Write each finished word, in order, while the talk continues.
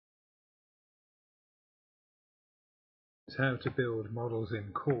How to build models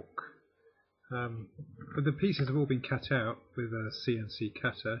in Cork. But the pieces have all been cut out with a CNC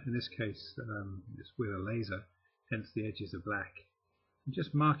cutter. In this case it's with a laser, hence the edges are black. I'm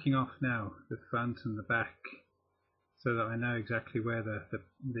just marking off now the front and the back so that I know exactly where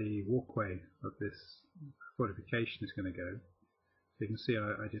the walkway of this fortification is going to go. So you can see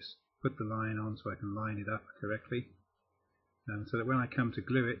I just put the line on so I can line it up correctly, so that when I come to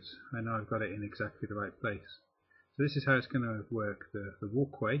glue it I know I've got it in exactly the right place. So this is how it's going to work. The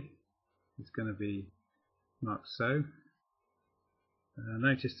walkway is going to be marked so.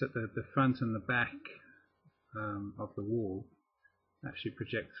 Notice that the front and the back of the wall actually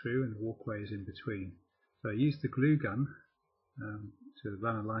project through and the walkway is in between. So I use the glue gun to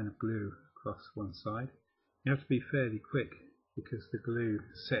run a line of glue across one side. You have to be fairly quick because the glue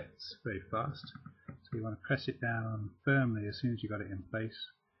sets very fast. So you want to press it down firmly as soon as you've got it in place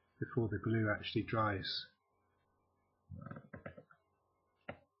before the glue actually dries.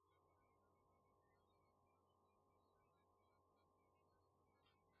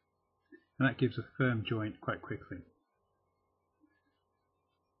 And that gives a firm joint quite quickly.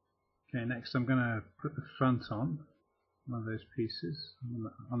 Okay, next I'm going to put the front on one of those pieces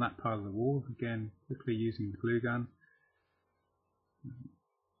on that part of the wall, again quickly using the glue gun.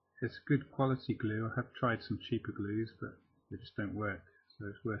 It's good quality glue. I have tried some cheaper glues but they just don't work, so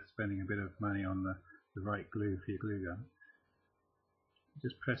it's worth spending a bit of money on the right glue for your glue gun.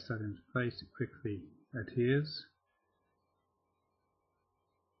 Just press that into place, it quickly adheres.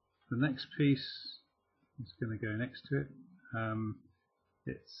 The next piece is going to go next to it.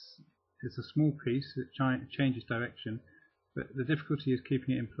 It's a small piece, it changes direction, but the difficulty is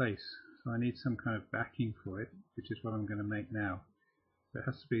keeping it in place. So I need some kind of backing for it, which is what I'm going to make now. So it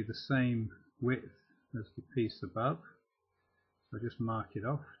has to be the same width as the piece above. So I just mark it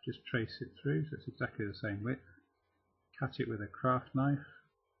off, just trace it through, so it's exactly the same width. Cut it with a craft knife.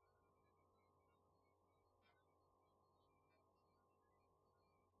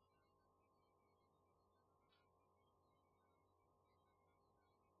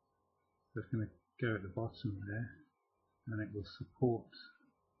 So it's going to go at the bottom there, and it will support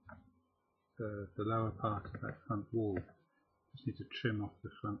the lower part of that front wall. Just need to trim off the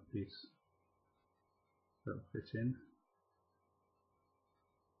front piece so it'll fit in.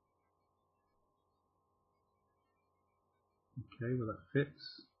 Okay, well that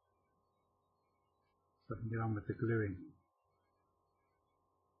fits. So I can get on with the gluing.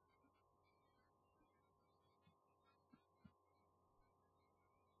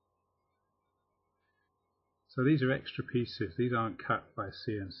 So these are extra pieces, these aren't cut by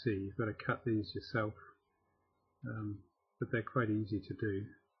CNC, you've got to cut these yourself, but they're quite easy to do.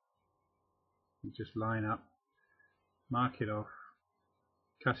 You just line up, mark it off,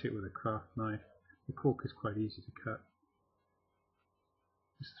 cut it with a craft knife. The cork is quite easy to cut.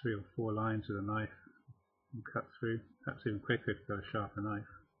 Just 3 or 4 lines with a knife and cut through, perhaps even quicker if you've got a sharper knife.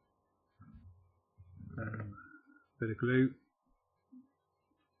 Bit of glue.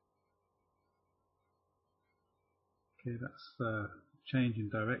 Okay, that's the change in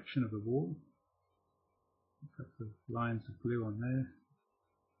direction of the wall. Got the lines of glue on there.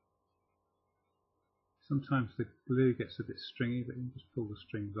 Sometimes the glue gets a bit stringy, but you can just pull the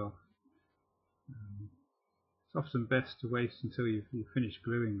strings off. It's often best to wait until you've finished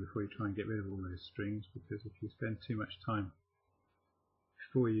gluing before you try and get rid of all those strings, because if you spend too much time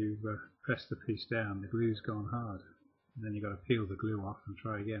before you press the piece down, the glue's gone hard, and then you've got to peel the glue off and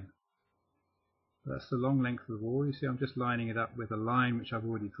try again. That's the long length of the wall. You see I'm just lining it up with a line which I've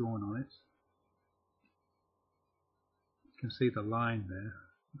already drawn on it. You can see the line there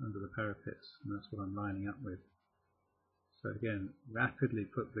under the parapets, and that's what I'm lining up with. So again, rapidly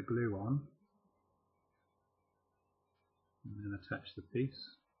put the glue on and then attach the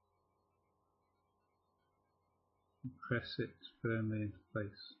piece and press it firmly into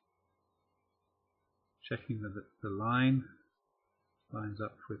place, checking that the line lines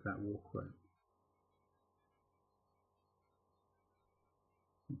up with that walkway.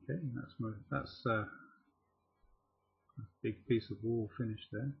 Okay, that's a big piece of wall finished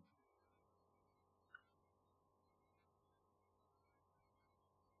there.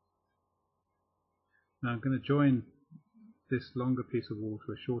 Now I'm going to join this longer piece of wall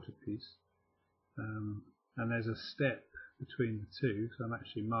to a shorter piece, and there's a step between the two, so I'm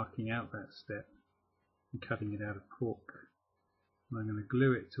actually marking out that step and cutting it out of cork. And I'm going to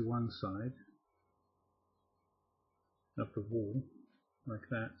glue it to one side of the wall like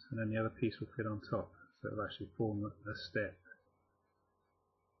that, and then the other piece will fit on top, so it'll actually form a step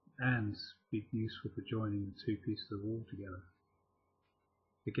and be useful for joining the two pieces of wall together.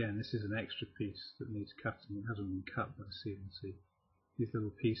 Again, this is an extra piece that needs cutting. It hasn't been cut by the CNC. These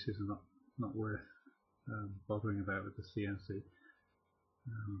little pieces are not worth bothering about with the CNC.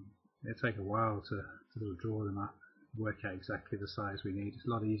 It'll take a while to sort of draw them up, work out exactly the size we need. It's a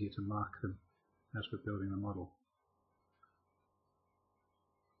lot easier to mark them as we're building the model.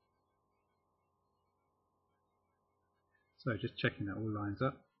 So just checking that all lines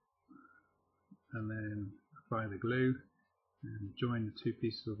up, and then apply the glue and join the two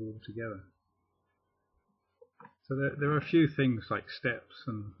pieces of wall together. So there are a few things like steps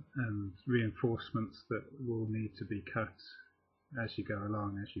and reinforcements that will need to be cut as you go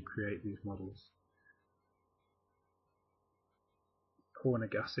along, as you create these models. Corner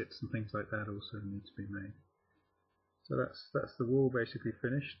gussets and things like that also need to be made. So that's the wall basically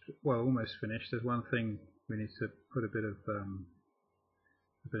finished. Well, almost finished. There's one thing we need to put a bit of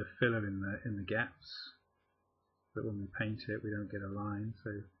filler in the gaps, but when we paint it, we don't get a line.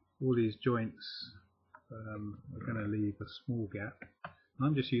 So all these joints are going to leave a small gap.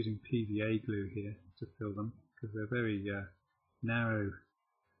 I'm just using PVA glue here to fill them because they're very narrow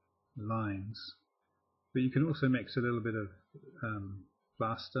lines. But you can also mix a little bit of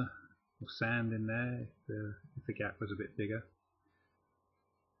plaster or sand in there if the gap was a bit bigger.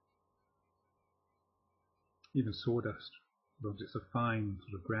 Even sawdust, because it's a fine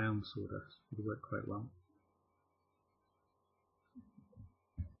sort of ground sawdust, would work quite well.